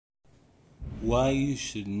Why you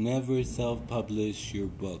should never self-publish your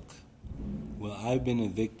book. Well, I've been a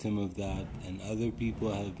victim of that, and other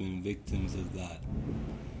people have been victims of that.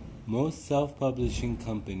 Most self-publishing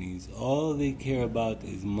companies, all they care about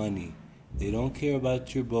is money. They don't care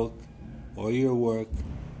about your book or your work.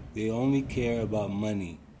 They only care about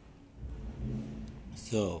money.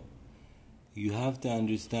 So, you have to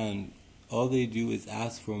understand, all they do is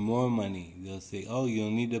ask for more money. They'll say, oh,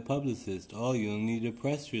 you'll need a publicist. Oh, you'll need a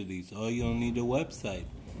press release. Oh, you'll need a website.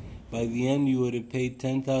 By the end, you would have paid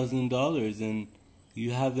 $10,000 and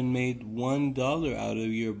you haven't made $1 out of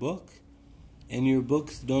your book. And your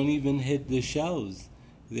books don't even hit the shelves.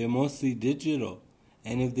 They're mostly digital.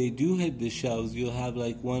 And if they do hit the shelves, you'll have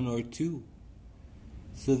like one or two.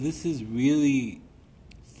 So this is really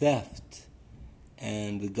theft.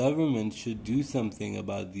 And the government should do something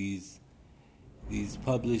about these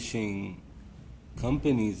publishing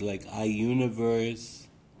companies like iUniverse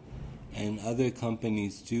and other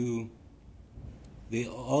companies too.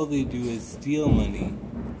 All they do is steal money.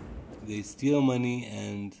 They steal money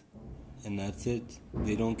and that's it.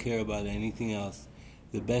 They don't care about anything else.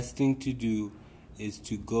 The best thing to do is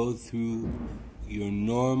to go through your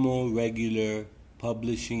normal, regular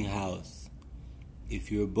publishing house.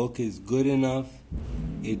 If your book is good enough,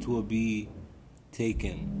 it will be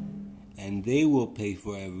taken. And they will pay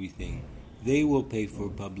for everything. They will pay for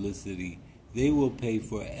publicity. They will pay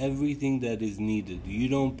for everything that is needed. You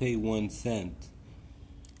don't pay 1 cent.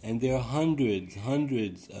 And there are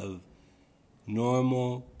hundreds of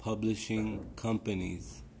normal publishing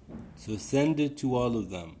companies. So send it to all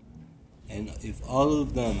of them. And if all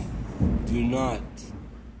of them do not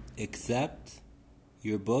accept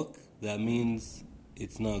your book, that means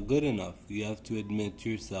it's not good enough. You have to admit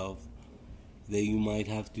yourself that you might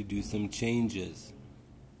have to do some changes.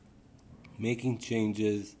 Making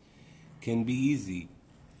changes can be easy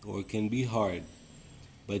or can be hard,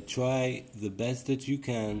 but try the best that you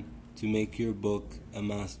can to make your book a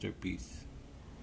masterpiece.